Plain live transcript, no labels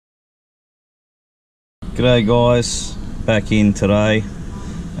G'day guys, back in today.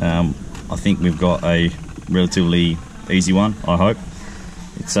 I think we've got a relatively easy one, I hope.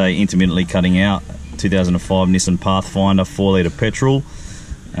 It's a intermittently cutting out 2005 Nissan Pathfinder 4 litre petrol.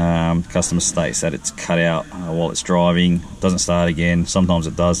 Customer states that it's cut out while it's driving, doesn't start again, sometimes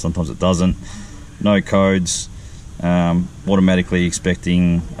it does, sometimes it doesn't. No codes, automatically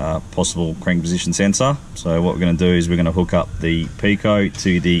expecting possible crank position sensor. So what we're going to do is we're going to hook up the pico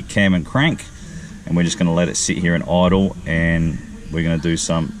to the cam and crank, and we're just going to let it sit here and idle, and we're going to do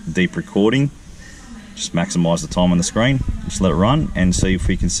some deep recording. Just maximize the time on the screen, just let it run and see if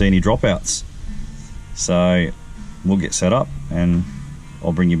we can see any dropouts. So we'll get set up and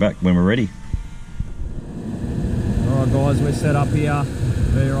I'll bring you back when we're ready. Alright guys, we're set up here.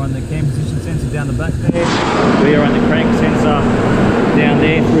 We're on the cam position sensor down the back there. We're on the crank sensor down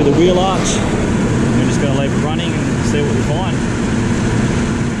there through the wheel arch. We're just going to leave it running and see what we find.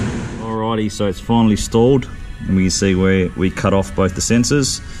 Alrighty, so it's finally stalled and we can see where we cut off both the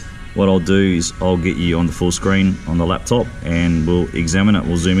sensors. What I'll do is I'll get you on the full screen on the laptop and we'll examine it.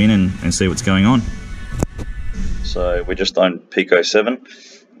 We'll zoom in and see what's going on. So we're just on Pico 7,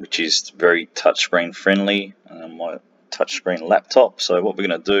 which is very touchscreen friendly, my touchscreen laptop. So what we're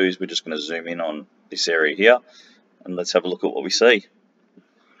going to do is we're just going to zoom in on this area here and let's have a look at what we see.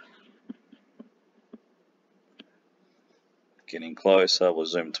 Getting closer, we'll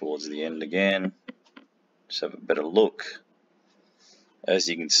zoom towards the end again, just have a better look. As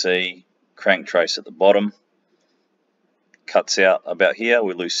you can see, crank trace at the bottom, cuts out about here,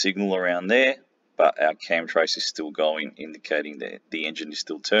 we lose signal around there, but our cam trace is still going, indicating that the engine is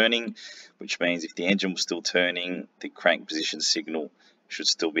still turning, which means if the engine was still turning, the crank position signal should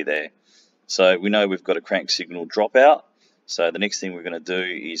still be there. So we know we've got a crank signal dropout. So the next thing we're going to do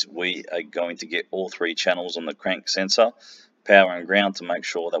is we are going to get all three channels on the crank sensor, power and ground, to make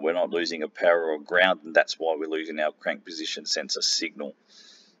sure that we're not losing a power or ground, and that's why we're losing our crank position sensor signal.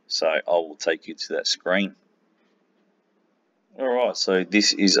 So I will take you to that screen. Alright, so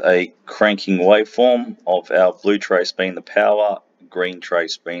this is a cranking waveform of our blue trace being the power, green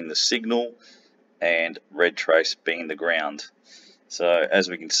trace being the signal, and red trace being the ground. So as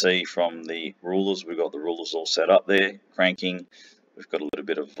we can see from the rulers, we've got the rulers all set up there, cranking. We've got a little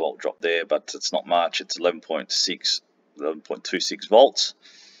bit of volt drop there, but it's not much. It's 11.26 volts.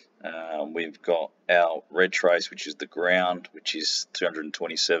 We've got our red trace, which is the ground, which is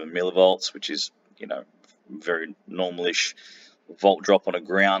 227 millivolts, which is, you know, very normalish volt drop on a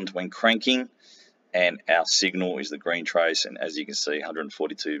ground when cranking. And our signal is the green trace, and as you can see,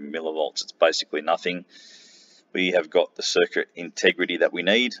 142 millivolts. It's basically nothing. We have got the circuit integrity that we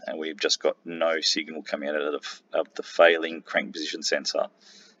need, and we've just got no signal coming out of the failing crank position sensor.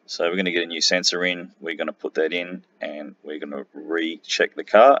 So we're going to get a new sensor in, we're going to put that in, and we're going to recheck the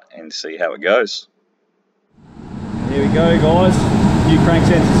car and see how it goes. Here we go guys, new crank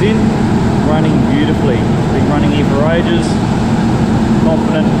sensors in, running beautifully. It's been running here for ages,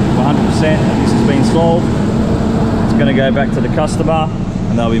 confident 100% that this has been solved. It's going to go back to the customer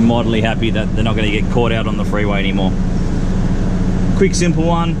and they'll be mightily happy that they're not going to get caught out on the freeway anymore. Quick simple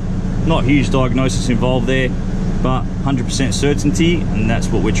one, not huge diagnosis involved there, but 100% certainty, and that's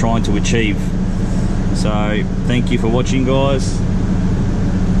what we're trying to achieve. So thank you for watching guys,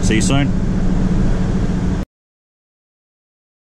 see you soon.